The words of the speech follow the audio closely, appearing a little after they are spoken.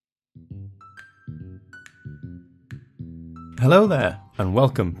Hello there, and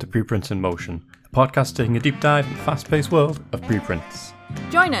welcome to Preprints in Motion, the podcast taking a deep dive in the fast-paced world of preprints.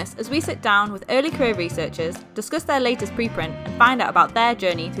 Join us as we sit down with early career researchers, discuss their latest preprint, and find out about their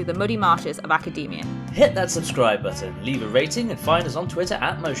journey through the muddy marshes of academia. Hit that subscribe button, leave a rating, and find us on Twitter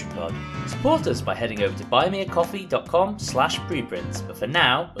at MotionPod. Support us by heading over to buymeacoffee.com/preprints. But for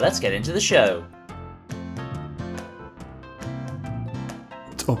now, let's get into the show.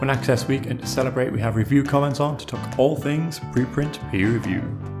 It's Open Access Week, and to celebrate, we have review comments on to talk all things preprint peer review.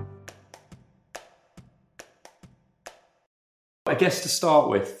 I guess to start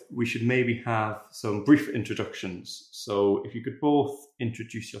with, we should maybe have some brief introductions. So if you could both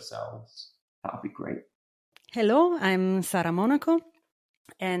introduce yourselves, that would be great. Hello, I'm Sara Monaco,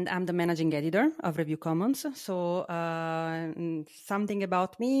 and I'm the managing editor of Review Commons. So something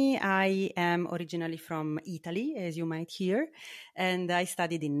about me, I am originally from Italy, as you might hear, and I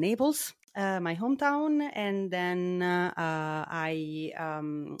studied in Naples, my hometown, and then I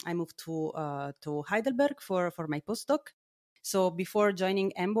moved to Heidelberg for my postdoc. So before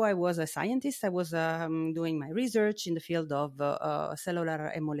joining EMBO, I was a scientist. I was doing my research in the field of cellular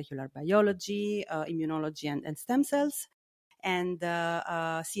and molecular biology, immunology, and stem cells. And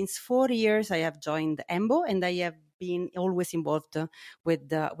since 4 years, I have joined EMBO, and I have been always involved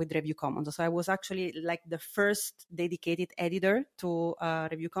with Review Commons. So I was actually like the first dedicated editor to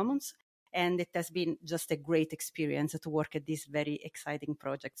Review Commons, and it has been just a great experience to work at this very exciting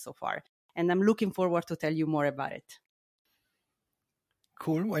project so far. And I'm looking forward to tell you more about it.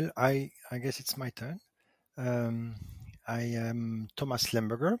 Cool. Well, I guess it's my turn. I am Thomas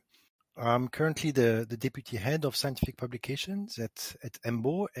Lemberger. I'm currently the deputy head of scientific publications at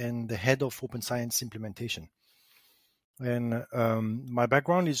EMBO and the head of open science implementation. And my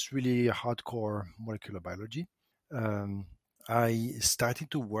background is really hardcore molecular biology. I started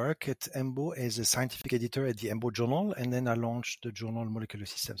to work at EMBO as a scientific editor at the EMBO Journal, and then I launched the journal Molecular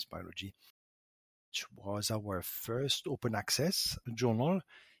Systems Biology, which was our first open access journal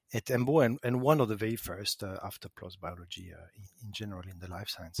at EMBO and one of the very first after PLOS Biology in general in the life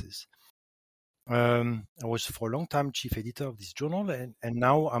sciences. I was for a long time chief editor of this journal, and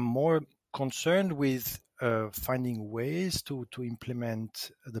now I'm more concerned with finding ways to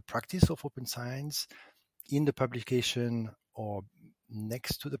implement the practice of open science in the publication or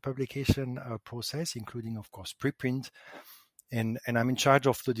next to the publication process, including, of course, preprint. And I'm in charge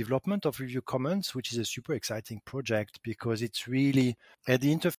of the development of Review Commons, which is a super exciting project because it's really at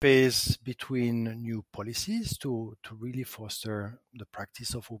the interface between new policies to really foster the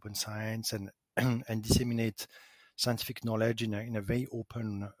practice of open science and disseminate scientific knowledge in a very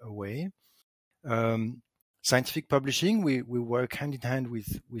open way. Scientific publishing, we work hand in hand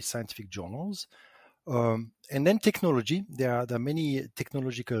with scientific journals. And then technology. There are many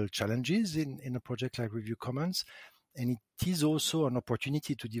technological challenges in a project like Review Commons. And it is also an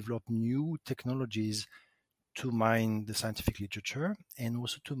opportunity to develop new technologies to mine the scientific literature and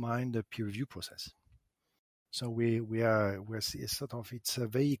also to mine the peer review process. So we're sort of, it's a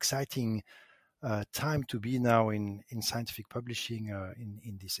very exciting time to be now in scientific publishing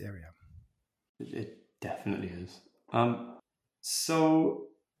in this area. It definitely is. So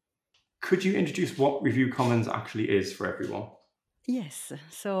could you introduce what Review Commons actually is for everyone? Yes.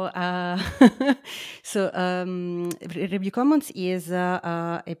 So, Review Commons is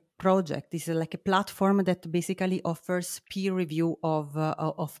a project. It's like a platform that basically offers peer review of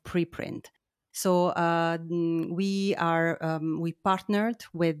preprint. So we partnered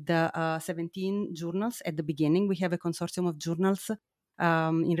with 17 journals at the beginning. We have a consortium of journals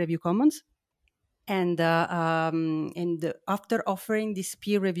in Review Commons. And after offering this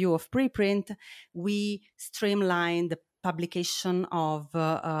peer review of preprint, we streamlined the publication of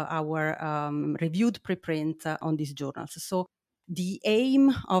our reviewed preprint on these journals. So the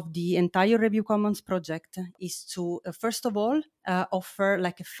aim of the entire Review Commons project is to, first of all, offer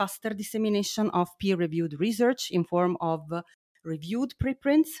like a faster dissemination of peer-reviewed research in form of reviewed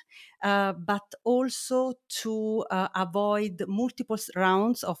preprints, but also to avoid multiple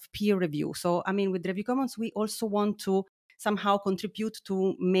rounds of peer review. So, I mean, with Review Commons, we also want to somehow contribute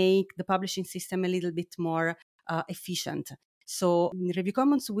to make the publishing system a little bit more efficient. So in Review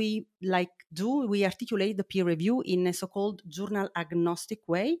Commons, we articulate the peer review in a so-called journal agnostic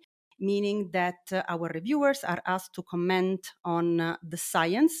way, meaning that our reviewers are asked to comment on the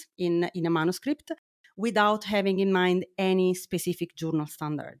science in a manuscript without having in mind any specific journal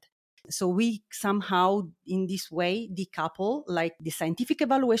standard. So we somehow, in this way, decouple like the scientific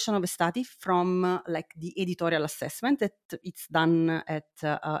evaluation of a study from like the editorial assessment that it's done at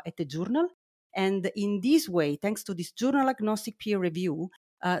a journal. And in this way, thanks to this journal agnostic peer review,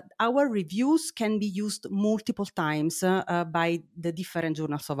 our reviews can be used multiple times by the different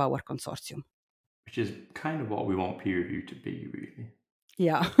journals of our consortium. Which is kind of what we want peer review to be, really.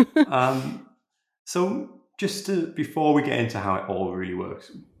 Yeah. So before we get into how it all really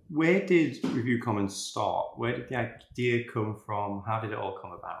works, where did Review Commons start? Where did the idea come from? How did it all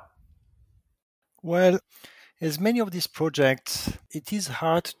come about? Well, as many of these projects, it is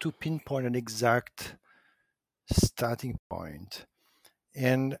hard to pinpoint an exact starting point.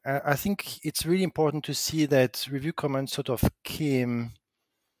 And I think it's really important to see that Review Commons sort of came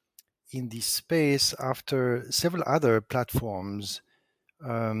in this space after several other platforms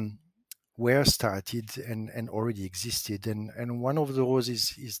were started and already existed. And one of those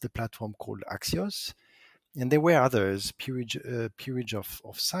is the platform called Axios. And there were others, Peerage of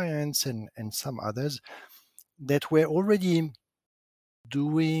Science and some others, that were already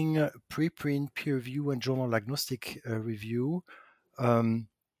doing preprint peer review and journal agnostic review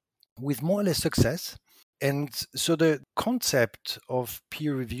with more or less success. And so the concept of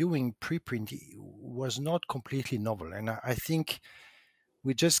peer reviewing preprint was not completely novel. And I think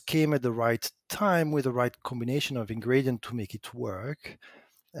we just came at the right time with the right combination of ingredients to make it work.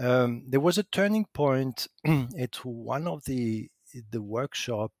 There was a turning point at one of the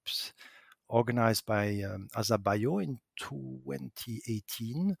workshops organized by AsaBio in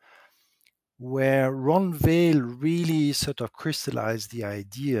 2018, where Ron Vale really sort of crystallized the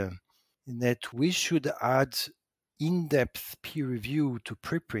idea that we should add in-depth peer review to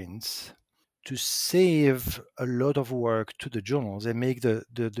preprints to save a lot of work to the journals and make the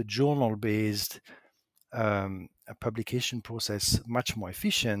journal-based publication process much more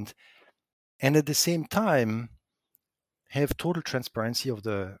efficient, and at the same time have total transparency of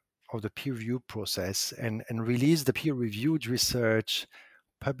the peer review process and release the peer-reviewed research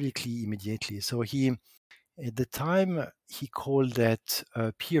publicly immediately. So at the time he called that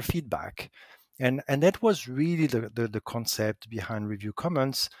peer feedback, and that was really the concept behind Review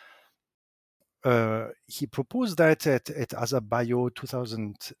Commons. He proposed that at AsaBio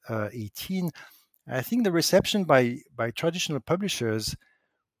 2018. I think the reception by traditional publishers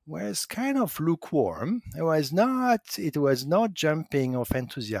was kind of lukewarm. It was not jumping of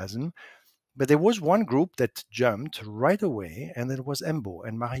enthusiasm, but there was one group that jumped right away, and it was EMBO.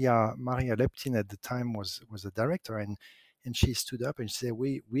 And Maria Leptin at the time was the director, and she stood up and said,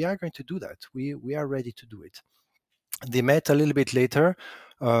 "We are going to do that. We are ready to do it." They met a little bit later.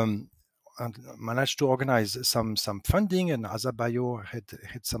 And managed to organize some funding, and AsaBio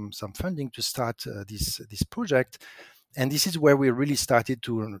had some funding to start this project. And this is where we really started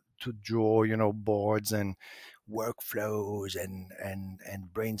to draw, boards and workflows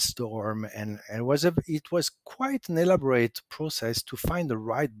and brainstorm, and it was quite an elaborate process to find the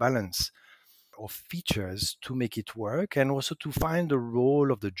right balance of features to make it work, and also to find the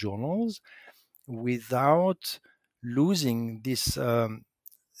role of the journals without losing this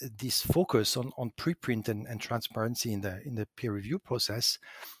focus on preprint and transparency in the peer review process.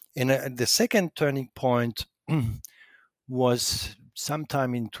 And the second turning point was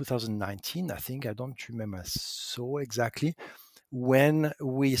sometime in 2019, I think. I don't remember so exactly, when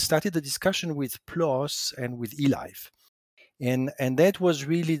we started the discussion with PLOS and with eLife. And that was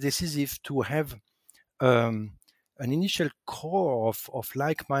really decisive to have an initial core of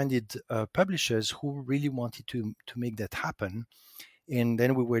like-minded publishers who really wanted to make that happen. And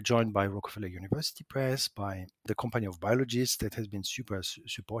then we were joined by Rockefeller University Press, by the Company of Biologists that has been super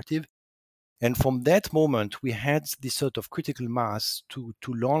supportive. And from that moment, we had this sort of critical mass to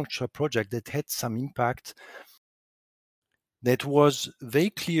launch a project that had some impact, that was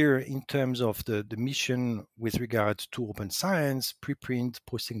very clear in terms of the mission with regard to open science, preprint,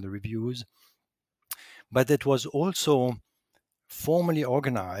 posting the reviews, but that was also formally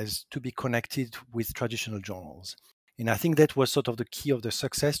organized to be connected with traditional journals. And I think that was sort of the key of the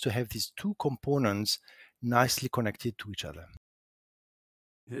success, to have these two components nicely connected to each other.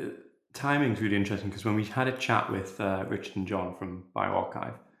 The timing's really interesting, because when we had a chat with Richard and John from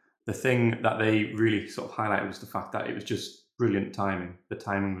bioRxiv, the thing that they really sort of highlighted was the fact that it was just brilliant timing. The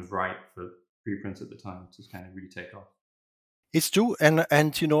timing was right for preprints at the time to kind of really take off. It's true. And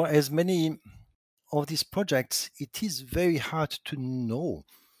as many of these projects, it is very hard to know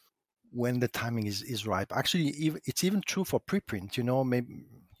when the timing is right. Actually, it's even true for preprint. Maybe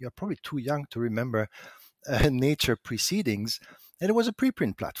you're probably too young to remember Nature Proceedings, and it was a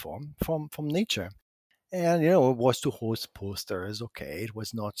preprint platform from Nature, and it was to host posters. Okay, it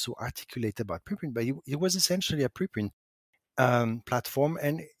was not so articulate about preprint, but it was essentially a preprint platform,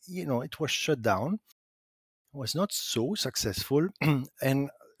 and it was shut down. It was not so successful, and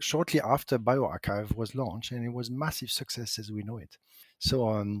shortly after bioRxiv was launched, and it was massive success as we know it. So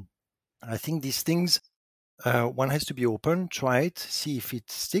I think these things, one has to be open, try it, see if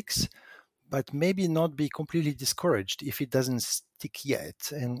it sticks, but maybe not be completely discouraged if it doesn't stick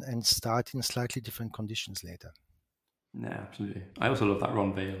yet, and start in slightly different conditions later. Yeah, absolutely. I also love that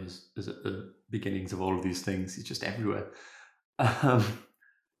Ron Vale is at the beginnings of all of these things. He's just everywhere.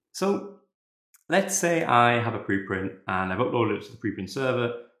 So let's say I have a preprint and I've uploaded it to the preprint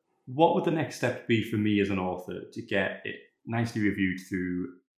server. What would the next step be for me as an author to get it nicely reviewed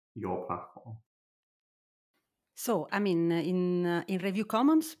through your platform? So, I mean, in Review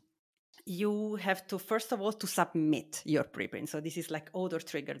Commons, you have to, first of all, to submit your preprint. So this is like author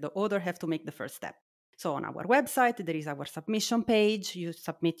trigger. The author have to make the first step. So on our website, there is our submission page. You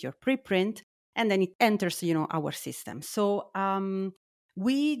submit your preprint, and then it enters, our system. So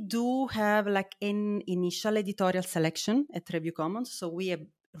we do have like an initial editorial selection at Review Commons. So we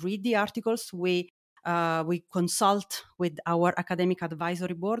read the articles. We consult with our academic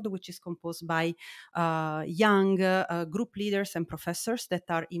advisory board, which is composed by young group leaders and professors that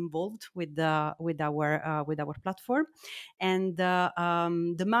are involved with our platform. And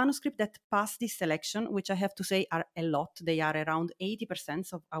the manuscript that pass this selection, which I have to say are a lot, they are around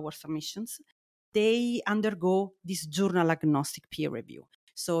 80% of our submissions, they undergo this journal agnostic peer review.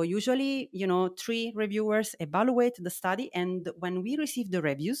 So usually, 3 reviewers evaluate the study, and when we receive the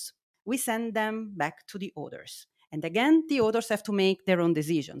reviews, we send them back to the authors. And again, the authors have to make their own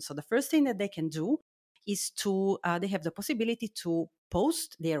decisions. So the first thing that they can do is they have the possibility to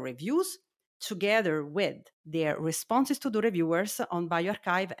post their reviews together with their responses to the reviewers on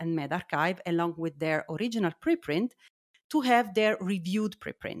bioRxiv and medRxiv, along with their original preprint, to have their reviewed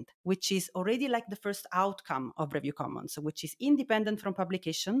preprint, which is already like the first outcome of Review Commons, which is independent from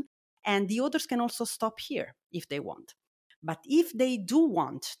publication. And the authors can also stop here if they want. But if they do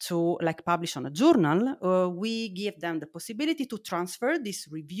want to publish on a journal, we give them the possibility to transfer this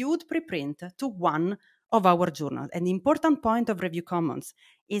reviewed preprint to one of our journals. And the important point of Review Commons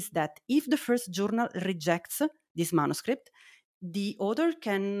is that if the first journal rejects this manuscript, the author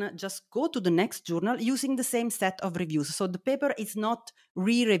can just go to the next journal using the same set of reviews. So the paper is not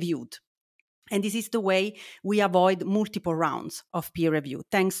re-reviewed. And this is the way we avoid multiple rounds of peer review,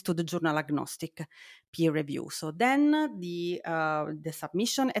 thanks to the journal agnostic peer review. So then the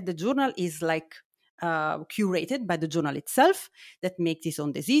submission at the journal is curated by the journal itself, that makes its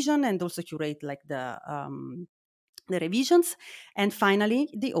own decision and also curate the revisions. And finally,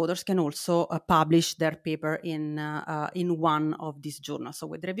 the authors can also publish their paper in one of these journals. So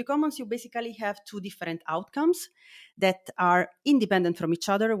with Review Commons, you basically have 2 different outcomes that are independent from each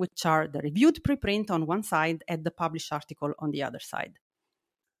other, which are the reviewed preprint on one side and the published article on the other side.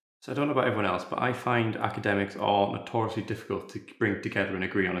 So I don't know about everyone else, but I find academics are notoriously difficult to bring together and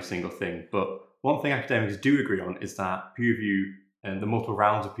agree on a single thing. But one thing academics do agree on is that peer review, and the multiple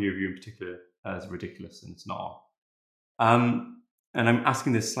rounds of peer review in particular, is ridiculous, and it's not. And I'm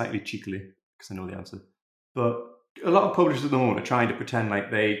asking this slightly cheekily because I know the answer. But a lot of publishers at the moment are trying to pretend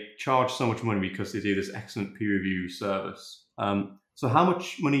like they charge so much money because they do this excellent peer review service. So how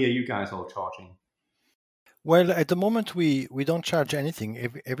much money are you guys all charging? Well, at the moment, we don't charge anything.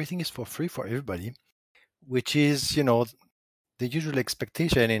 Everything is for free for everybody, which is, the usual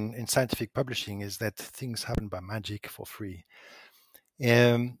expectation in scientific publishing is that things happen by magic for free.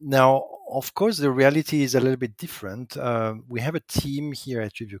 Now, of course, the reality is a little bit different. We have a team here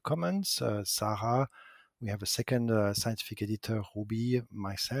at Review Commons, Sarah. We have a second scientific editor, Ruby,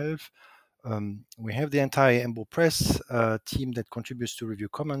 myself. We have the entire EMBO Press team that contributes to Review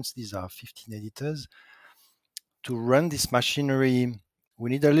Commons. These are 15 editors. To run this machinery, we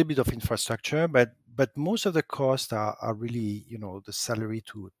need a little bit of infrastructure, but most of the costs are really, the salary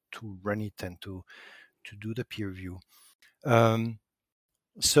to run it and to do the peer review.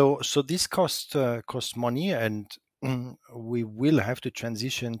 So this costs money, and we will have to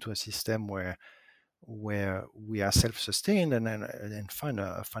transition to a system where we are self-sustained and find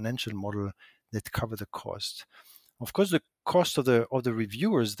a financial model that cover the cost. Of course, the cost of the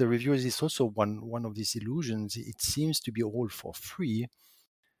reviewers, is also one of these illusions. It seems to be all for free.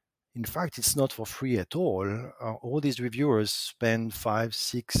 In fact, it's not for free at all. All these reviewers spend 5,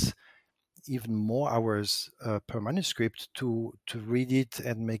 6, even more hours per manuscript to read it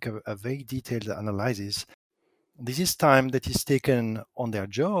and make a very detailed analysis. This is time that is taken on their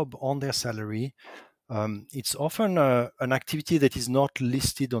job, on their salary. It's often an activity that is not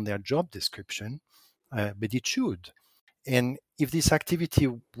listed on their job description, but it should. And if this activity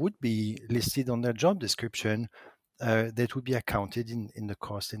would be listed on their job description, that would be accounted in the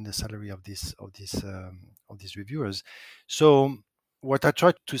cost and the salary of these reviewers. So what I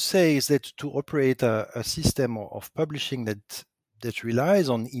try to say is that to operate a system of publishing that that relies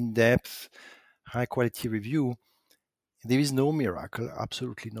on in-depth, high-quality review, there is no miracle,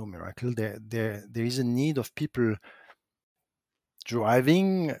 absolutely no miracle. There is a need of people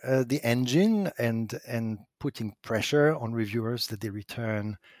driving the engine and putting pressure on reviewers that they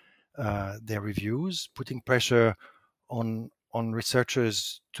return their reviews, putting pressure on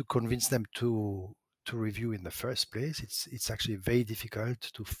researchers to convince them to review in the first place. It's actually very difficult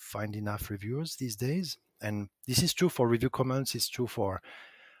to find enough reviewers these days, and this is true for Review Commons. It's true for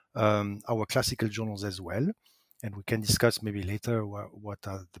our classical journals as well, and we can discuss maybe later what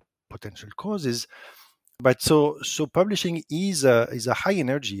are the potential causes. But so publishing is a high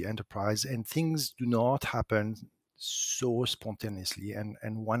energy enterprise, and things do not happen so spontaneously,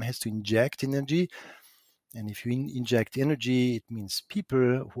 and one has to inject energy. And if you inject energy, it means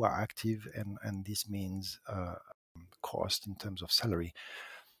people who are active, and this means cost in terms of salary.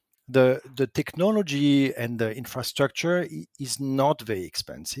 The technology and the infrastructure is not very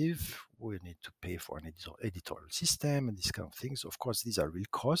expensive. We need to pay for an editorial system and these kind of things. Of course, these are real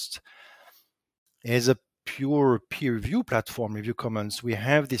costs. As a pure peer review platform, Review Commons, we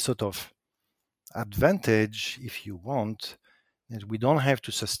have this sort of advantage, if you want, that we don't have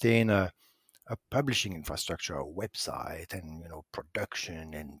to sustain a publishing infrastructure, a website, and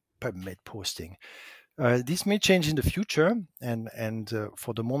production and PubMed posting. This may change in the future, and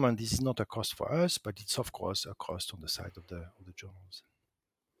for the moment, this is not a cost for us, but it's of course a cost on the side of the journals.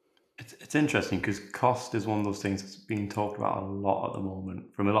 It's interesting because cost is one of those things that's being talked about a lot at the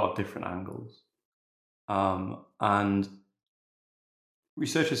moment from a lot of different angles, and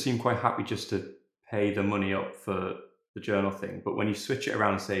researchers seem quite happy just to pay the money up for the journal thing. But when you switch it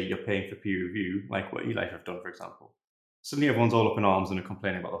around and say you're paying for peer review, like what eLife have done, for example, suddenly everyone's all up in arms and are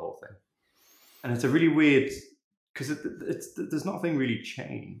complaining about the whole thing. And it's a really weird, because there's nothing really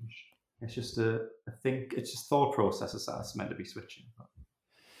changed. It's just it's just thought processes that's meant to be switching.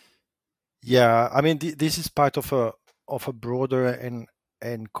 Yeah, I mean, this is part of a broader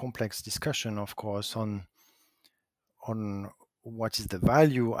and complex discussion, of course, on what is the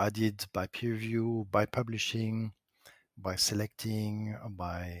value added by peer review, by publishing, by selecting,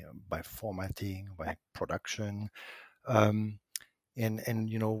 by formatting, by production, and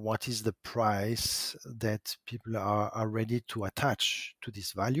what is the price that people are ready to attach to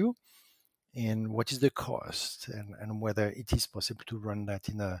this value, and what is the cost, and whether it is possible to run that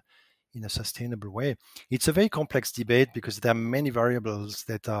in a sustainable way. It's a very complex debate because there are many variables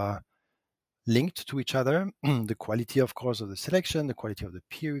that are linked to each other. The quality, of course, of the selection, the quality of the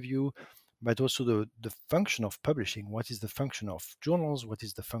peer review, but also the function of publishing. What is the function of journals? What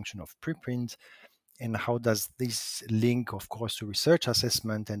is the function of preprint? And how does this link, of course, to research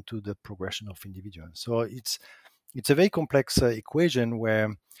assessment and to the progression of individuals? So it's a very complex equation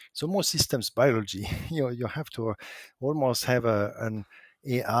where it's almost systems biology. You have to almost have an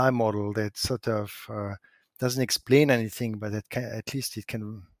AI model that sort of doesn't explain anything, but at least it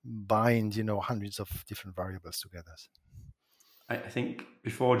can bind, hundreds of different variables together. I think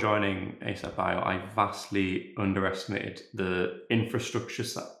before joining ASAP Bio, I vastly underestimated the infrastructure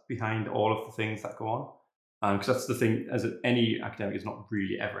behind all of the things that go on. Because that's the thing, as any academic is not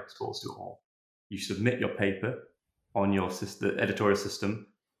really ever exposed to it all. You submit your paper on your the editorial system.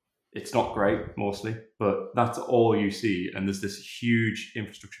 It's not great, mostly, but that's all you see. And there's this huge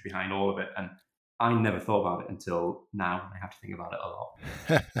infrastructure behind all of it. And I never thought about it until now. I have to think about it a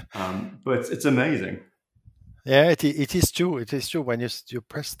lot. But it's amazing. Yeah, it is true. It is true. When you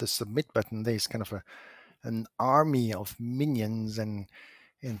press the submit button, there's kind of an army of minions and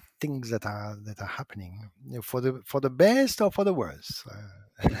things that are happening, for the best or for the worst.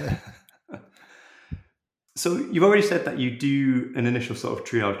 So you've already said that you do an initial sort of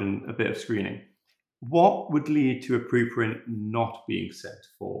triage and a bit of screening. What would lead to a preprint not being sent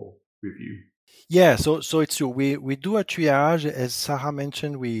for review? Yeah, so it's true. We do a triage, as Sarah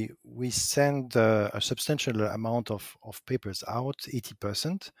mentioned. We send a substantial amount of papers out,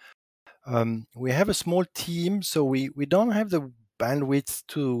 80%. We have a small team, so we don't have the bandwidth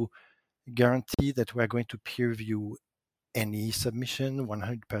to guarantee that we're going to peer review any submission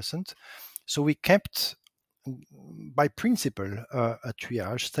 100%. So we kept, by principle, a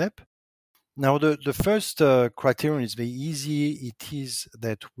triage step. Now, the first criterion is very easy. It is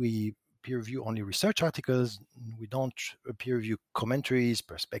that we peer review only research articles. We don't peer review commentaries,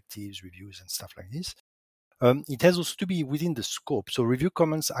 perspectives, reviews, and stuff like this. It has also to be within the scope. So Review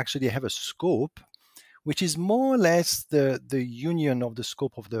Commons actually have a scope, which is more or less the union of the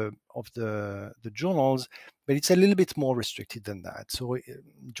scope of the journals, but it's a little bit more restricted than that. So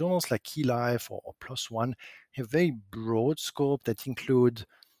journals like eLife or PLOS ONE have very broad scope that include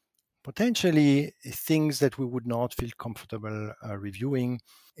potentially things that we would not feel comfortable reviewing.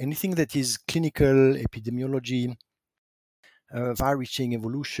 Anything that is clinical, epidemiology, far-reaching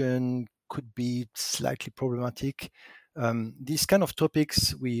evolution could be slightly problematic. These kind of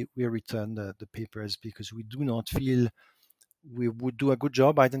topics, we return the papers because we do not feel we would do a good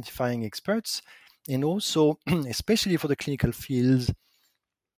job identifying experts. And also, especially for the clinical fields,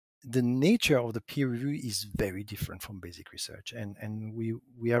 the nature of the peer review is very different from basic research, and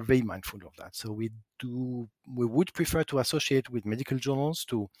we are very mindful of that. So we would prefer to associate with medical journals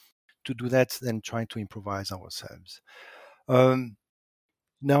to do that than trying to improvise ourselves.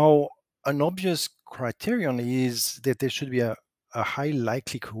 Now, an obvious criterion is that there should be a high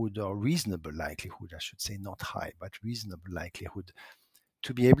likelihood, or reasonable likelihood, I should say, not high, but reasonable likelihood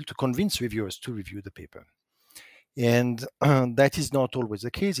to be able to convince reviewers to review the paper. And that is not always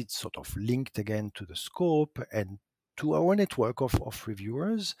the case. It's sort of linked again to the scope and to our network of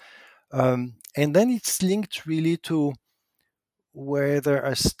reviewers. And then it's linked really to whether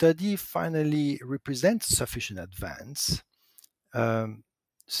a study finally represents sufficient advance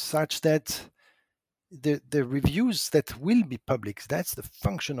such that the reviews that will be public, that's the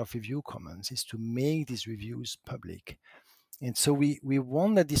function of Review Commons, is to make these reviews public. And so we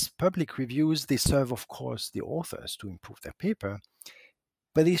want that these public reviews, they serve, of course, the authors to improve their paper,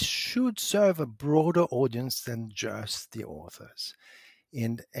 but they should serve a broader audience than just the authors.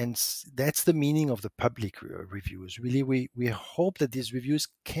 And that's the meaning of the public reviews. Really, we hope that these reviews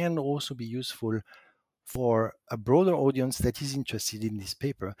can also be useful for a broader audience that is interested in this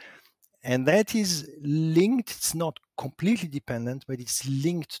paper. And that is linked, it's not completely dependent, but it's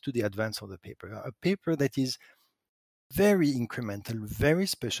linked to the advance of the paper. A paper that is very incremental, very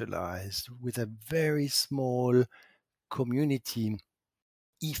specialized, with a very small community,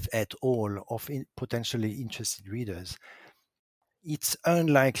 if at all, of potentially interested readers. It's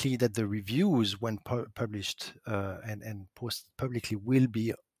unlikely that the reviews, when published and posted publicly, will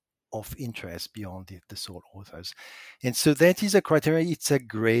be of interest beyond the sole authors. And so that is a criteria. It's a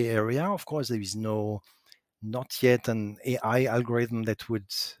gray area. Of course, there is not yet an AI algorithm that would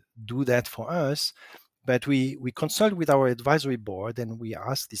do that for us. But we consult with our advisory board and we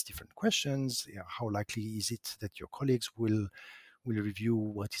ask these different questions. How likely is it that your colleagues will review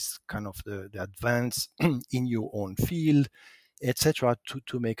what is kind of the advance in your own field, etc.,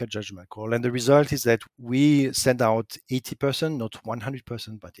 to make a judgment call. And the result is that we send out 80%, not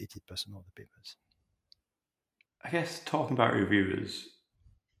 100%, but 80% of the papers. I guess talking about reviewers,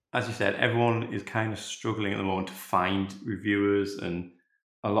 as you said, everyone is kind of struggling at the moment to find reviewers, and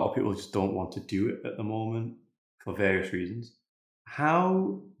a lot of people just don't want to do it at the moment for various reasons.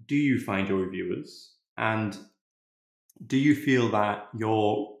 How do you find your reviewers? And do you feel that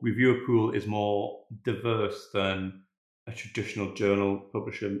your reviewer pool is more diverse than a traditional journal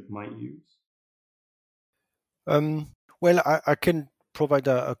publisher might use? Well, I can provide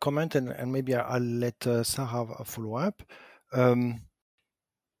a comment and maybe I'll let Sarah follow up.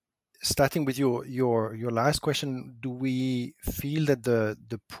 Starting with your last question, do we feel that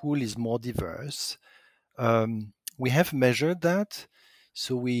the pool is more diverse? We have measured that.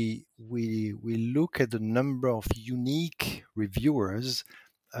 So we look at the number of unique reviewers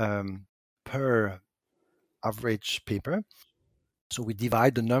per average paper. So we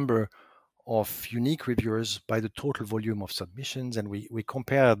divide the number of unique reviewers by the total volume of submissions, and we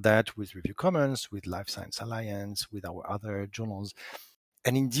compare that with Review Commons, with Life Science Alliance, with our other journals.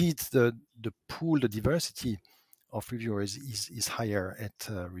 And indeed, the pool, the diversity of reviewers is higher at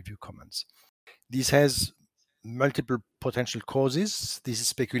Review Commons. This has multiple potential causes. This is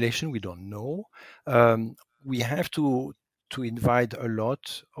speculation. We don't know. We have to invite a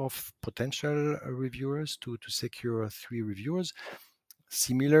lot of potential reviewers to secure 3 reviewers,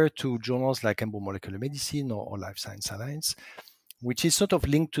 similar to journals like EMBO Molecular Medicine or Life Science Alliance, which is sort of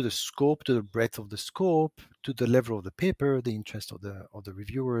linked to the scope, to the breadth of the scope, to the level of the paper, the interest of the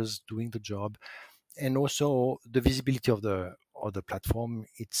reviewers doing the job, and also the visibility of the platform.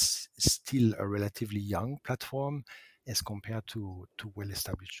 It's still a relatively young platform as compared to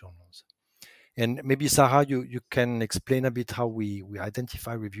well-established journals. And maybe Sarah, you can explain a bit how we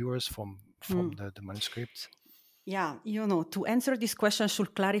identify reviewers from the manuscripts. Yeah, to answer this question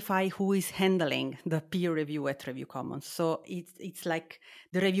should clarify who is handling the peer review at Review Commons. So it's like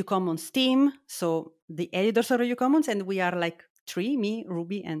the Review Commons team, so the editors of Review Commons, and we are like 3, me,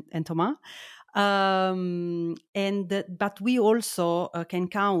 Ruby, and Thomas. But we also can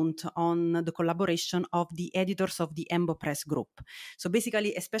count on the collaboration of the editors of the EMBO Press group. So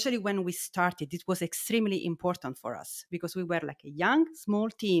basically, especially when we started, it was extremely important for us because we were like a young, small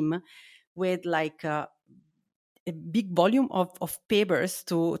team with like a big volume of papers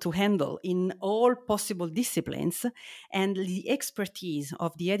to handle in all possible disciplines. And the expertise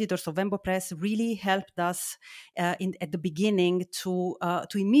of the editors of Embo Press really helped us at the beginning to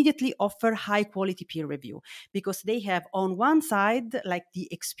immediately offer high quality peer review, because they have on one side like the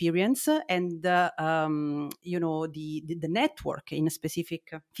experience and the network in a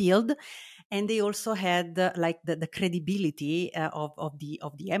specific field, and they also had like the credibility of the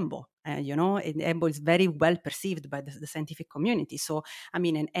Embo. And Embo is very well perceived by the scientific community. So, I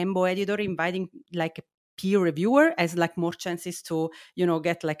mean, an Embo editor inviting like a peer reviewer has like more chances to,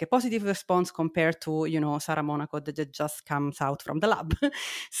 get like a positive response compared to, Sarah Monaco that just comes out from the lab.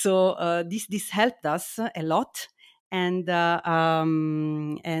 So this helped us a lot. And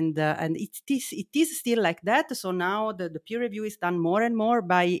it is still like that. So now the peer review is done more and more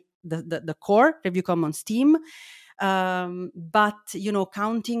by the core Review Commons team. But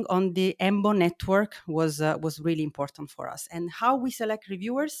counting on the Embo network was really important for us. And how we select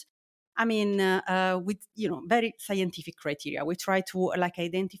reviewers, I mean, with very scientific criteria. We try to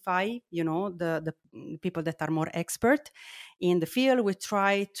identify the people that are more expert in the field. We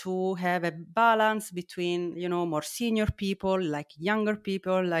try to have a balance between more senior people, like younger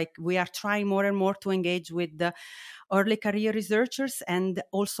people. Like we are trying more and more to engage with the early career researchers and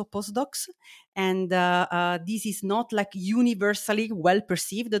also postdocs. And this is not like universally well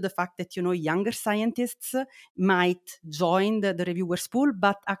perceived, the fact that younger scientists might join the reviewers pool,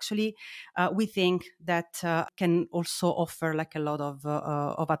 but actually we think that can also offer like a lot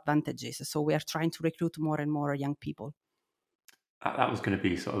of advantages. So we are trying to recruit more and more young people. That was going to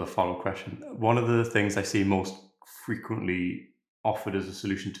be sort of the follow-up question. One of the things I see most frequently offered as a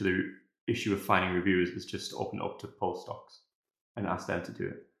solution to the issue of finding reviewers is just to open it up to postdocs and ask them to do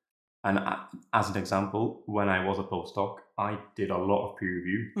it. And as an example, when I was a postdoc, I did a lot of peer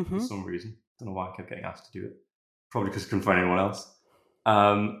review for some reason. I don't know why I kept getting asked to do it. Probably because I couldn't find anyone else.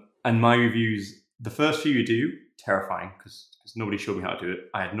 And my reviews, the first few you do, terrifying because nobody showed me how to do it.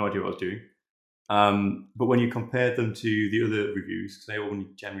 I had no idea what I was doing. But when you compare them to the other reviews, because I only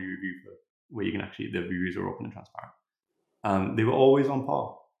generally review for where you can actually, the reviews are open and transparent. They were always on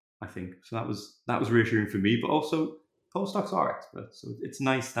par, I think. So that was reassuring for me, but also postdocs are experts. So it's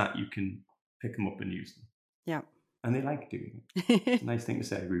nice that you can pick them up and use them. Yeah. And they like doing it. It's a nice thing to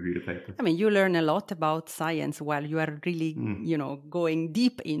say, review the paper. I mean, you learn a lot about science while you are really, going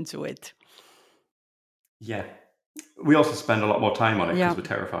deep into it. Yeah. We also spend a lot more time on it because we're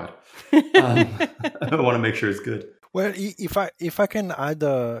terrified. I want to make sure it's good. Well, if I can add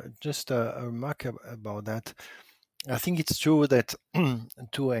just a remark about that, I think it's true that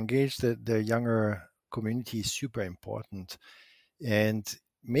to engage the younger community is super important. And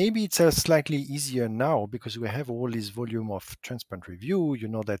maybe it's slightly easier now because we have all this volume of transparent review. You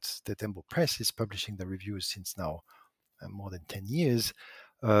know that Embo Press is publishing the reviews since now more than 10 years.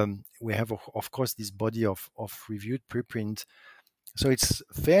 We have, of course, this body of reviewed preprint. So it's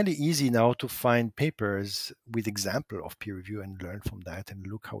fairly easy now to find papers with example of peer review and learn from that and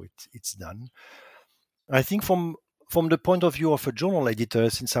look how it's done. I think from the point of view of a journal editor,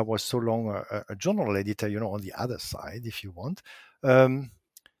 since I was so long a journal editor, on the other side, if you want,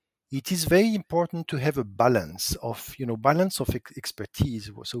 it is very important to have a balance of expertise.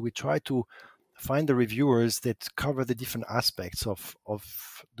 So we try to find the reviewers that cover the different aspects of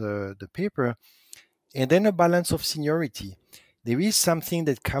the paper, and then a balance of seniority. There is something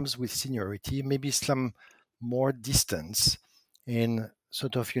that comes with seniority, maybe some more distance and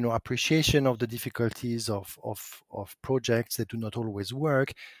sort of appreciation of the difficulties of projects that do not always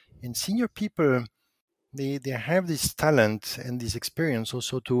work. And senior people, they have this talent and this experience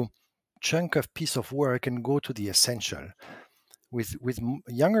also to chunk a piece of work and go to the essential. With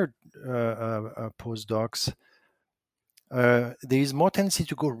younger postdocs, there is more tendency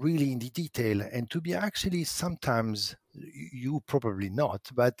to go really into detail and to be actually sometimes, you probably not,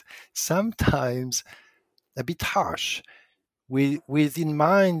 but sometimes a bit harsh, with in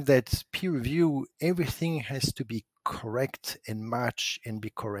mind that peer review, everything has to be correct and match and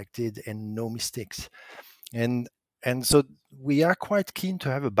be corrected and no mistakes. And so we are quite keen to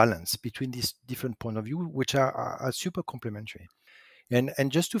have a balance between these different points of view, which are super complementary.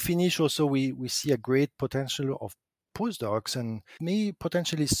 And just to finish, also we see a great potential of postdocs and maybe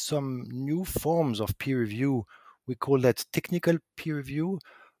potentially some new forms of peer review. We call that technical peer review,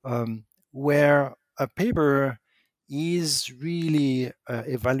 where a paper is really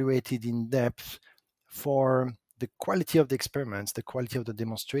evaluated in depth for the quality of the experiments, the quality of the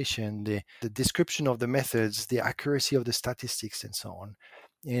demonstration, the description of the methods, the accuracy of the statistics, and so on.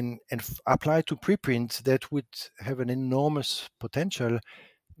 And apply to preprint that would have an enormous potential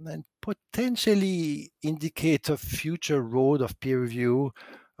and potentially indicate a future road of peer review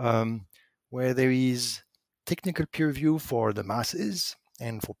where there is technical peer review for the masses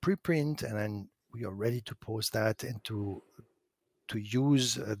and for preprint, and then we are ready to post that and to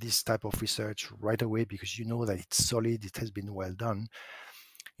use this type of research right away because you know that it's solid, it has been well done.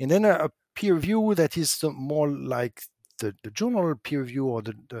 And then a peer review that is more like the journal peer review or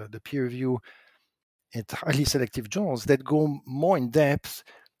the peer review at highly selective journals that go more in depth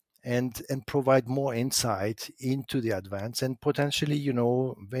and provide more insight into the advance and potentially,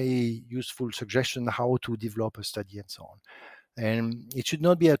 very useful suggestion how to develop a study and so on. And it should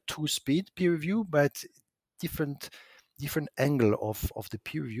not be a two-speed peer review, but different angle of the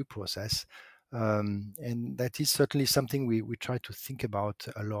peer review process. And that is certainly something we try to think about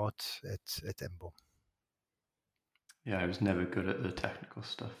a lot at EMBO. Yeah, I was never good at the technical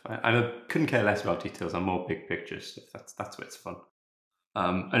stuff. I couldn't care less about details. I'm more big picture stuff. That's where it's fun.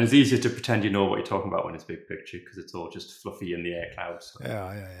 And it's easier to pretend you know what you're talking about when it's big picture because it's all just fluffy in the air clouds. So.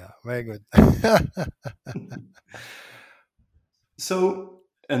 Yeah. Very good. So,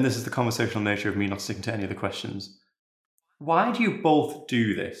 and this is the conversational nature of me not sticking to any of the questions. Why do you both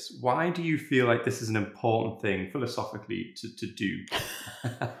do this? Why do you feel like this is an important thing philosophically to do?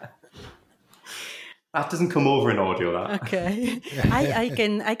 That doesn't come over in audio. That okay.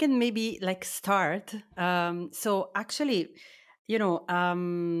 I can maybe start. So actually,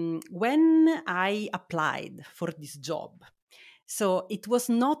 when I applied for this job, so it was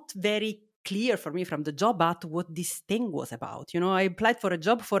not very clear for me from the job ad what this thing was about. I applied for a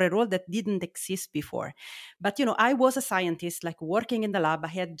job for a role that didn't exist before. But, I was a scientist, working in the lab. I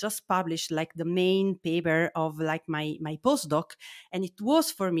had just published the main paper of my postdoc. And it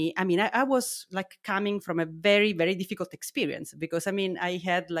was for me, I was coming from a very, very difficult experience because, I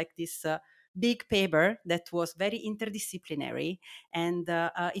had this big paper that was very interdisciplinary, and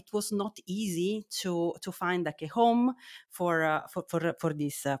it was not easy to find a home for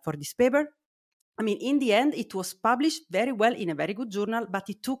this paper. In the end, it was published very well in a very good journal, but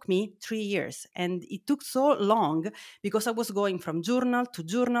it took me 3 years. And it took so long because I was going from journal to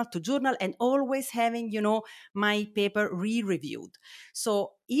journal to journal and always having, my paper re-reviewed.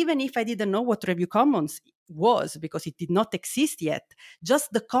 So even if I didn't know what Review Commons was, because it did not exist yet,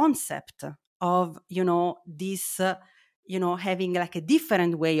 just the concept of, this... having a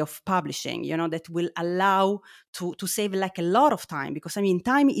different way of publishing, that will allow to save a lot of time, because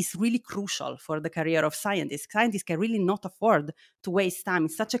time is really crucial for the career of scientists. Scientists can really not afford to waste time.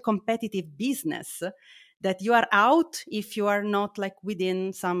 It's such a competitive business that you are out if you are not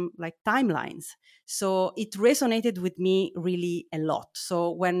within some timelines. So it resonated with me really a lot.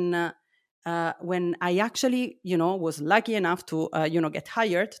 So when I actually, was lucky enough to, get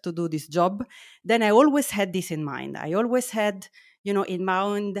hired to do this job, then I always had this in mind. I always had, in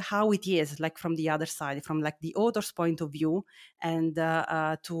mind how it is, from the other side, from the author's point of view, and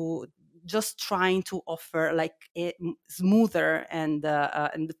to just trying to offer a smoother and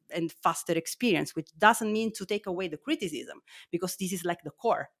faster experience, which doesn't mean to take away the criticism, because this is the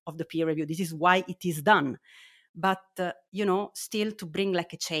core of the peer review. This is why it is done. But still to bring a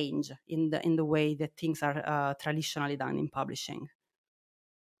change in the way that things are traditionally done in publishing.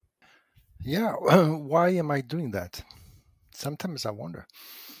 Yeah, why am I doing that? Sometimes I wonder.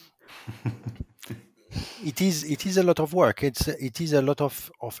 It is a lot of work. It is a lot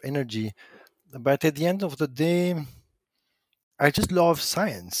of energy, but at the end of the day, I just love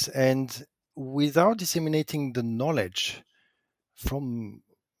science, and without disseminating the knowledge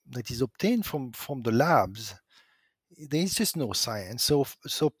that is obtained from the labs, there is just no science.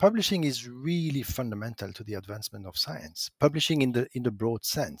 So publishing is really fundamental to the advancement of science. Publishing in the broad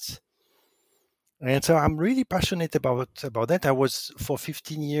sense. And so I'm really passionate about that. I was for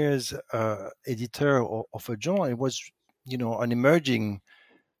 15 years editor of a journal. It was, an emerging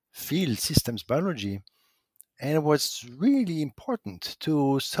field, systems biology, and it was really important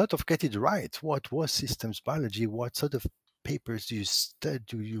to sort of get it right. What was systems biology? What sort of papers do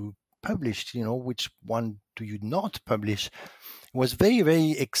you publish? Which one do you not publish? It was very,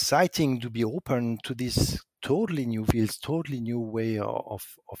 very exciting to be open to this totally new fields, totally new way of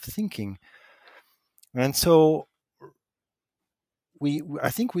thinking. And so I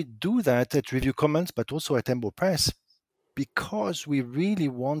think we do that at Review Commons, but also at EMBO Press, because we really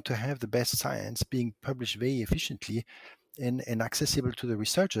want to have the best science being published very efficiently and accessible to the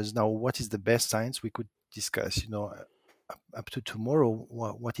researchers. Now, what is the best science? We could discuss, up to tomorrow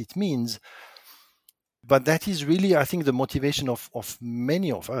what it means. But that is really, I think, the motivation of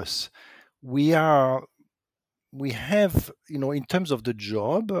many of us. We are we have, in terms of the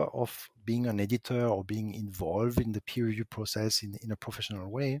job of being an editor or being involved in the peer review process in a professional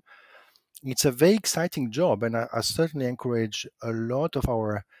way, it's a very exciting job. And I certainly encourage a lot of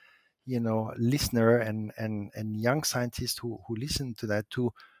our, listener and young scientists who listen to that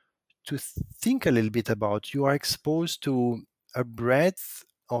to think a little bit about. You are exposed to a breadth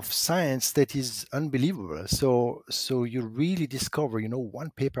of science that is unbelievable. So you really discover,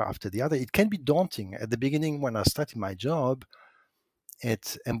 one paper after the other. It can be daunting. At the beginning, when I started my job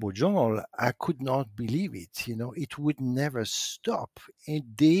at EMBO Journal, I could not believe it. It would never stop. A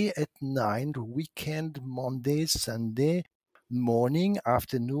day at night, weekend, Monday, Sunday, morning,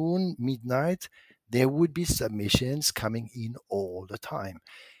 afternoon, midnight, there would be submissions coming in all the time.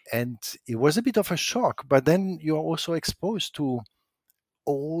 And it was a bit of a shock, but then you're also exposed to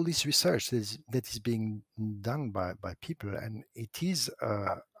all this research that is being done by people, and it is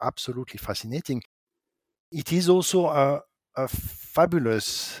absolutely fascinating. It is also a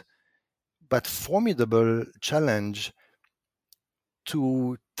fabulous but formidable challenge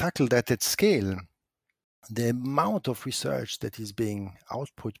to tackle that at scale. The amount of research that is being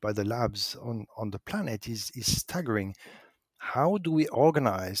output by the labs on the planet is staggering. How do we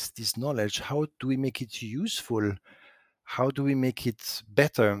organize this knowledge? How do we make it useful? How do we make it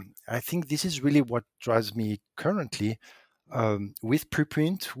better? I think this is really what drives me currently with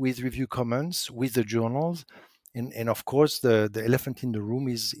preprint, with Review Commons, with the journals. And of course, the elephant in the room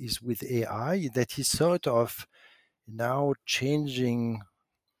is with AI, that is sort of now changing,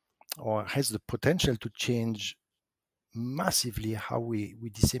 or has the potential to change massively how we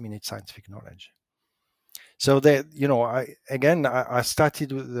disseminate scientific knowledge. So that, I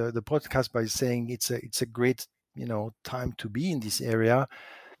started with the podcast by saying it's a great, time to be in this area,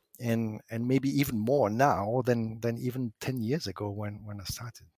 and maybe even more now than even 10 years ago when I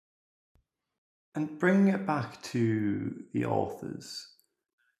started. And bringing it back to the authors,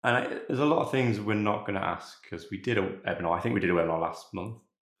 and there's a lot of things we're not going to ask because we did a webinar. I think we did a webinar last month,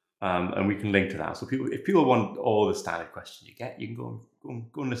 and we can link to that. So if people want all the standard questions you get, you can go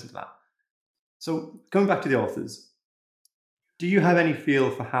and listen to that. So going back to the authors, do you have any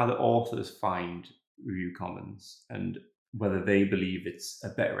feel for how the authors find Review Commons and whether they believe it's a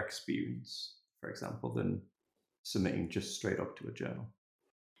better experience, for example, than submitting just straight up to a journal?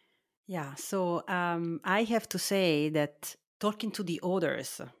 Yeah, so I have to say that talking to the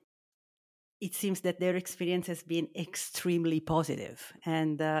authors, it seems that their experience has been extremely positive.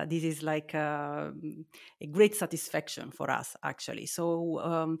 And this is like a great satisfaction for us, actually.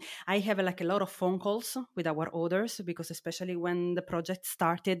 So I have a lot of phone calls with our authors, because especially when the project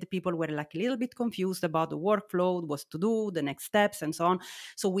started, people were a little bit confused about the workflow, what to do, the next steps, and so on.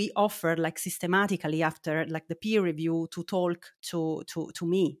 So we offer systematically after the peer review to talk to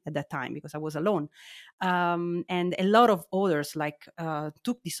me at that time, because I was alone. And a lot of authors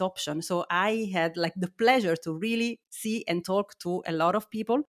took this option. So I had the pleasure to really see and talk to a lot of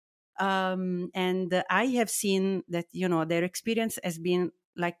people. And I have seen that, their experience has been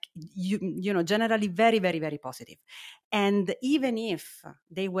generally very, very, very positive. And even if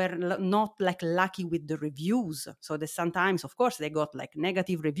they were not lucky with the reviews, so that sometimes, of course, they got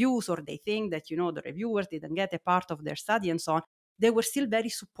negative reviews, or they think that, the reviewers didn't get a part of their study and so on, they were still very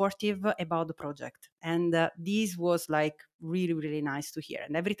supportive about the project. And this was really, really nice to hear.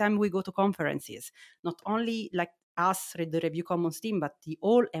 And every time we go to conferences, not only us, the Review Commons team, but the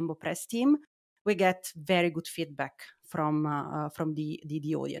whole EMBO Press team, we get very good feedback from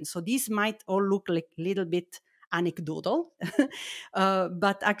the audience. So this might all look a little bit anecdotal,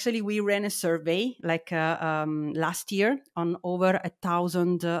 but actually we ran a survey last year on over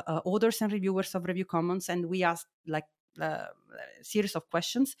 1,000 authors and reviewers of Review Commons, and we asked series of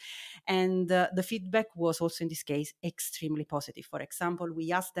questions, and the feedback was also in this case extremely positive. For example,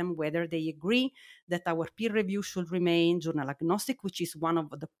 we asked them whether they agree that our peer review should remain journal agnostic, which is one of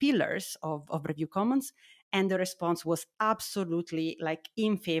the pillars of Review Commons, and the response was absolutely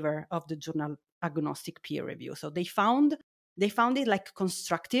in favor of the journal agnostic peer review. So they found it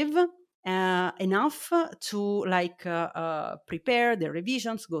constructive enough to prepare the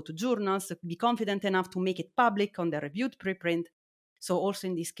revisions, go to journals, be confident enough to make it public on the reviewed preprint. So also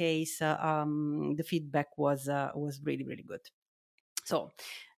in this case, the feedback was really, really good. So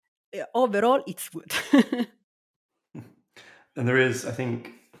overall, it's good. And I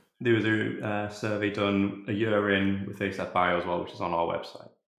think there was a survey done a year in with ASAP Bio as well, which is on our website,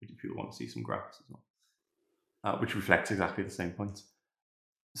 if people want to see some graphs as well, which reflects exactly the same points.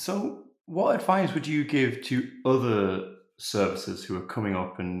 So what advice would you give to other services who are coming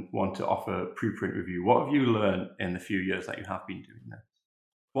up and want to offer preprint review? What have you learned in the few years that you have been doing this?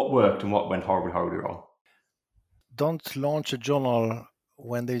 What worked and what went horribly, horribly wrong? don't launch a journal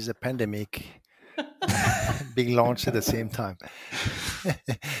when there is a pandemic being launched at the same time.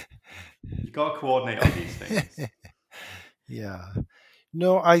 You got to coordinate on these things. Yeah.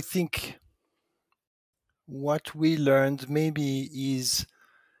 No, I think what we learned maybe is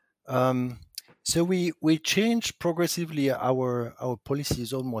so we change progressively our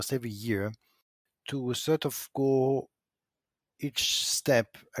policies almost every year to sort of go each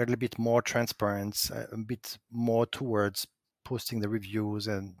step a little bit more transparent, a bit more towards posting the reviews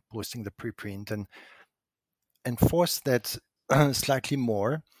and posting the preprint, and enforce that slightly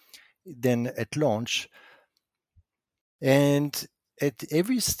more than at launch. And at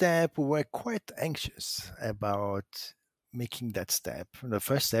every step, we were quite anxious about making that step. The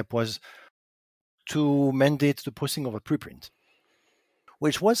first step was to mandate the posting of a preprint,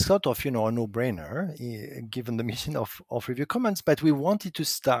 which was sort of, a no-brainer given the mission of Review Commons. But we wanted to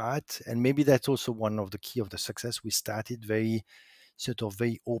start, and maybe that's also one of the key of the success. We started very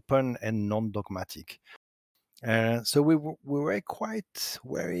open and non-dogmatic. So we were quite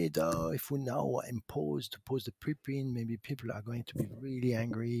worried, if we now impose to post the preprint, maybe people are going to be really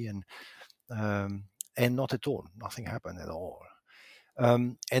angry, and not at all. Nothing happened at all.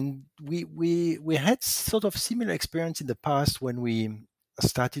 And we had sort of similar experience in the past when we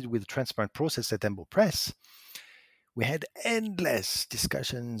started with the transparent process at Embo Press. We had endless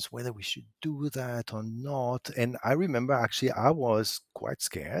discussions whether we should do that or not. And I remember actually I was quite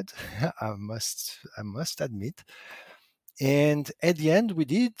scared, I must admit. And at the end we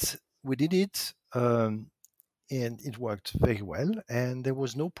did it, and it worked very well, and there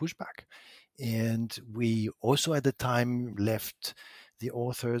was no pushback. And we also at the time left the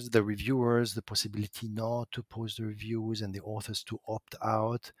authors, the reviewers, the possibility not to post the reviews and the authors to opt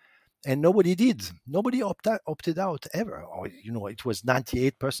out. And nobody did. Nobody opted out ever. Or, it was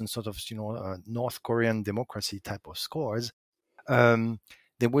 98% sort of, North Korean democracy type of scores.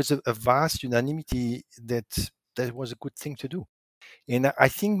 There was a vast unanimity that was a good thing to do. And I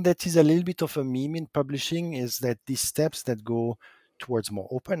think that is a little bit of a meme in publishing, is that these steps that go towards more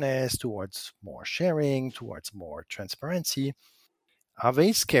openness, towards more sharing, towards more transparency are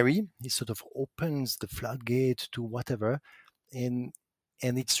very scary. It sort of opens the floodgate to whatever. And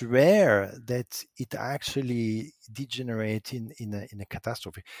it's rare that it actually degenerates in a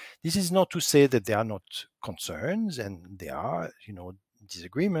catastrophe. This is not to say that there are not concerns, and there are,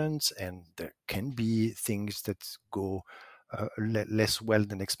 disagreements, and there can be things that go less well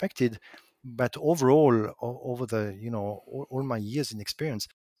than expected. But overall, over the all my years in experience,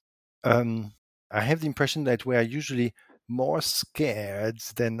 I have the impression that we are usually more scared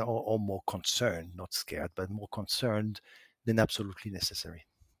than or more concerned, not scared, but more concerned than absolutely necessary.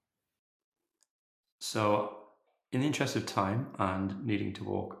 So, in the interest of time and needing to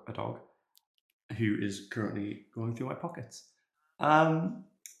walk a dog who is currently going through my pockets, one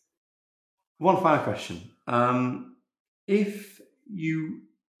final question. If you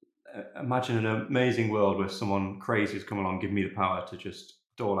imagine an amazing world where someone crazy has come along, give me the power to just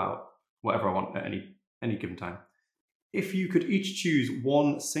dole out whatever I want at any given time. If you could each choose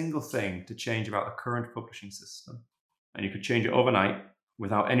one single thing to change about the current publishing system, and you could change it overnight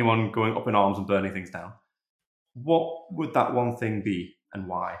without anyone going up in arms and burning things down, what would that one thing be and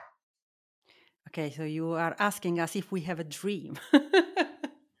why? Okay, so you are asking us if we have a dream.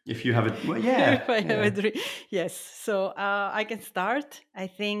 If you have a, well, yeah. If I have a dream. Yes. So I can start. I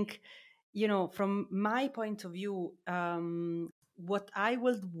think, from my point of view, what I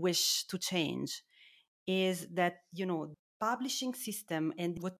would wish to change is that, publishing system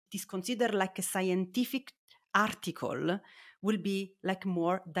and what is considered like a scientific article will be like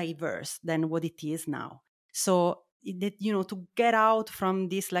more diverse than what it is now. So that, to get out from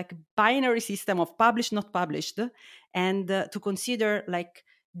this like binary system of published, not published, and to consider like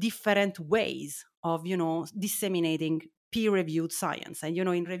different ways of, disseminating peer-reviewed science. And,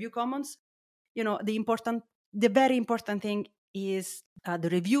 in Review Commons, the very important thing is the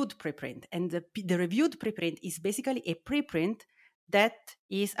reviewed preprint. And the reviewed preprint is basically a preprint that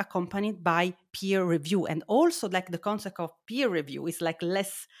is accompanied by peer review. And also like the concept of peer review is like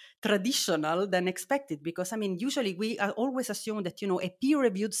less traditional than expected, because usually we always assume that, a peer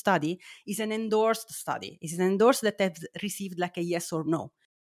reviewed study is an endorsed study, is an endorsed that has received like a yes or no.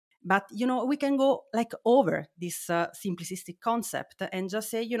 But, we can go like over this simplistic concept and just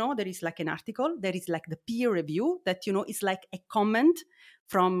say, there is like an article, there is like the peer review that, is like a comment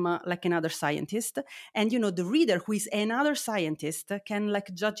from like another scientist. And, the reader who is another scientist can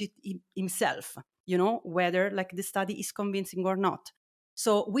like judge it himself, whether like the study is convincing or not.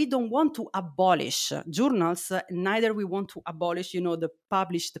 So we don't want to abolish journals, neither we want to abolish, the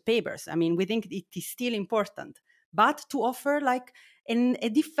published papers. We think it is still important. but to offer like a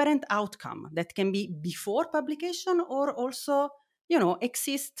different outcome that can be before publication or also,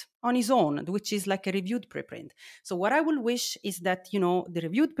 exist on its own, which is like a reviewed preprint. So what I will wish is that, the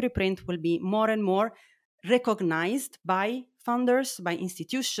reviewed preprint will be more and more recognized by funders, by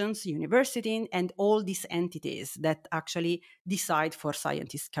institutions, universities, and all these entities that actually decide for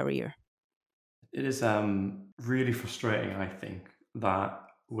scientists' career. It is really frustrating, I think, that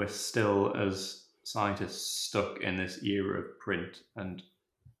we're still, as scientists, stuck in this era of print, and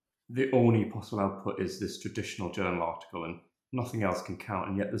the only possible output is this traditional journal article, and nothing else can count.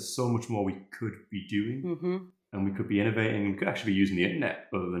 And yet there's so much more we could be doing, and we could be innovating, and we could actually be using the internet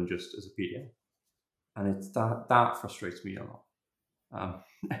other than just as a PDF. And it's that frustrates me a lot.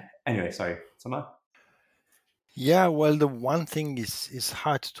 Anyway, sorry, Samar? Yeah, well, the one thing is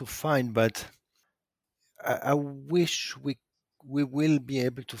hard to find, but I wish we will be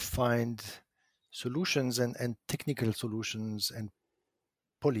able to find solutions and technical solutions and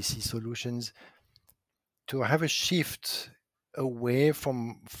policy solutions to have a shift away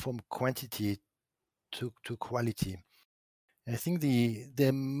from quantity to quality. I think the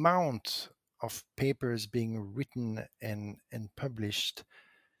amount of papers being written and published,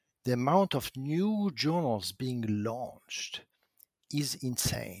 the amount of new journals being launched is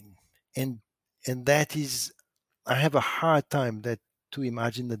insane. And that is, I have a hard time to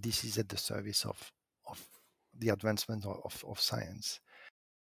imagine that this is at the service of the advancement of science.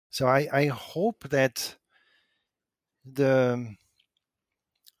 So I hope that the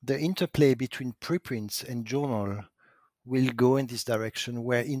interplay between preprints and journal will go in this direction,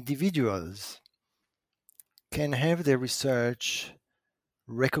 where individuals can have their research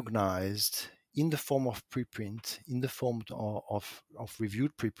recognized in the form of preprint, in the form of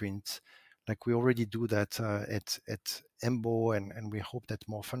reviewed preprint, like we already do that at EMBO, and we hope that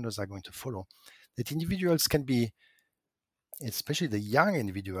more funders are going to follow. That individuals can be, especially the young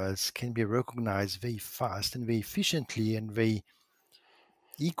individuals, can be recognized very fast and very efficiently and very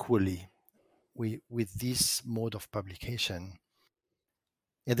equally with this mode of publication.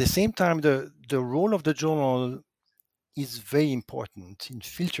 At the same time, the role of the journal is very important in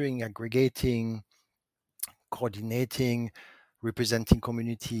filtering, aggregating, coordinating, representing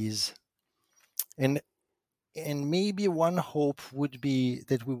communities. And maybe one hope would be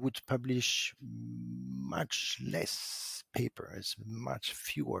that we would publish much less papers, much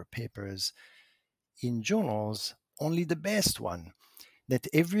fewer papers in journals, only the best one. That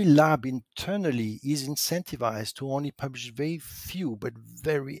every lab internally is incentivized to only publish very few, but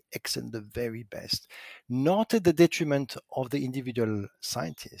very excellent, the very best, not at the detriment of the individual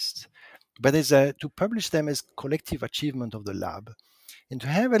scientists, but to publish them as collective achievement of the lab, and to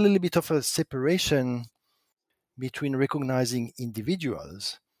have a little bit of a separation between recognizing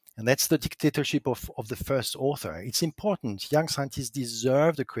individuals. And that's the dictatorship of the first author. It's important. Young scientists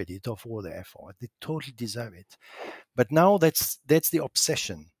deserve the credit of all their effort. They totally deserve it. But now that's the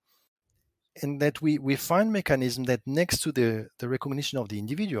obsession. And that we find mechanism that next to the recognition of the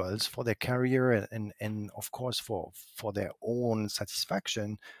individuals for their career and of course for their own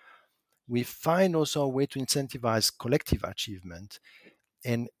satisfaction, we find also a way to incentivize collective achievement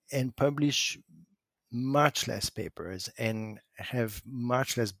and publish much less papers and have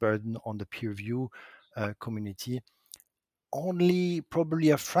much less burden on the peer review community. Only probably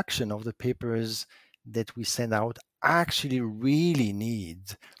a fraction of the papers that we send out actually really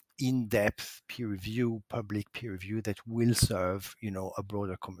need in-depth peer review, public peer review that will serve, a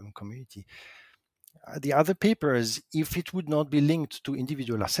broader community. The other papers, if it would not be linked to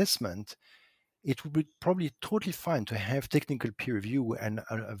individual assessment, it would be probably totally fine to have technical peer review and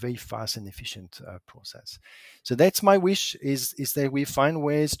a very fast and efficient process. So that's my wish, is that we find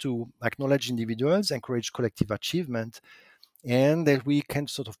ways to acknowledge individuals, encourage collective achievement, and that we can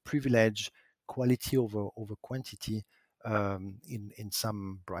sort of privilege quality over quantity in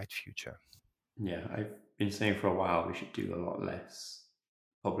some bright future. Yeah, I've been saying for a while we should do a lot less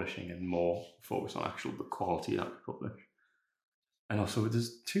publishing and more focus on the quality that we publish. And also,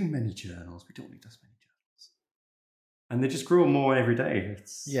 there's too many journals. We don't need as many journals, and they just grow more every day.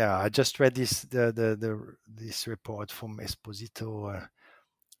 Yeah, I just read this this report from Esposito.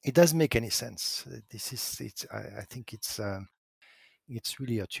 It doesn't make any sense. I think it's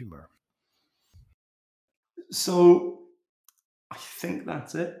really a tumor. So, I think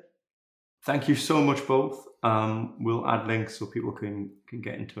that's it. Thank you so much, both. We'll add links so people can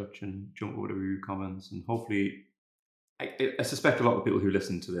get in touch and jump over to review comments, and hopefully. I suspect a lot of people who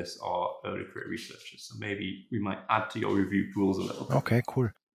listen to this are early career researchers, so maybe we might add to your review pools a little bit. Okay, cool.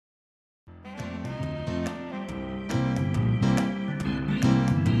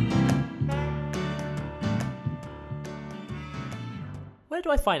 How do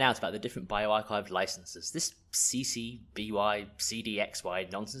I find out about the different bioRxiv licenses? This CC, BY,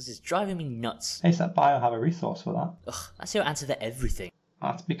 CDXY nonsense is driving me nuts. ASAP Bio have a resource for that. Ugh, that's your answer for everything.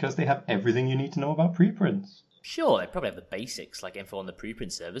 That's because they have everything you need to know about preprints. Sure, they probably have the basics, like info on the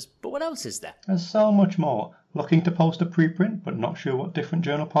preprint servers, but what else is there? There's so much more. Looking to post a preprint but not sure what different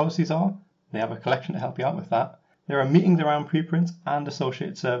journal policies are? They have a collection to help you out with that. There are meetings around preprints and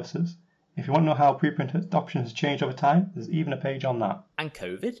associated services. If you want to know how preprint adoption has changed over time, there's even a page on that. And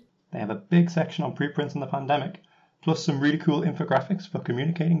COVID? They have a big section on preprints and the pandemic, plus some really cool infographics for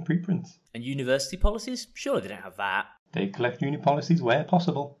communicating preprints. And university policies? Surely they don't have that. They collect uni policies where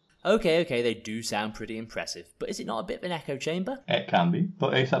possible. Okay, they do sound pretty impressive, but is it not a bit of an echo chamber? It can be,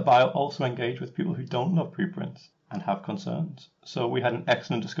 but ASAP Bio also engage with people who don't love preprints and have concerns. So we had an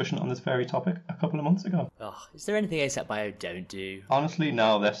excellent discussion on this very topic a couple of months ago. Oh, is there anything ASAP Bio don't do? Honestly,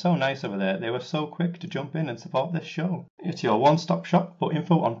 no, they're so nice over there. They were so quick to jump in and support this show. It's your one-stop shop for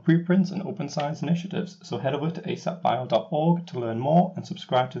info on preprints and open science initiatives, so head over to asapbio.org to learn more and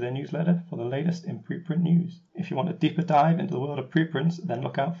subscribe to their newsletter for the latest in preprint news. If you want a deeper dive into the world of preprints, then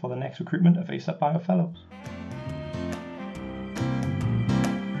look out for the next recruitment of ASAP Bio Fellows.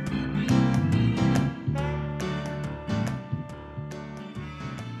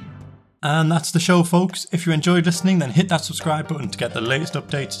 And that's the show, folks. If you enjoyed listening, then hit that subscribe button to get the latest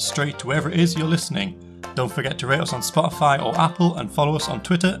updates straight to wherever it is you're listening. Don't forget to rate us on Spotify or Apple and follow us on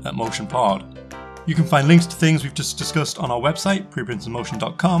Twitter at MotionPod. You can find links to things we've just discussed on our website,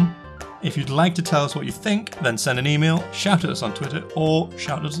 preprintsandmotion.com. If you'd like to tell us what you think, then send an email, shout at us on Twitter, or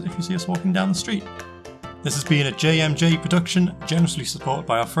shout at us if you see us walking down the street. This has been a JMJ production, generously supported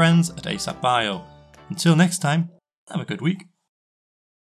by our friends at ASAP Bio. Until next time, have a good week.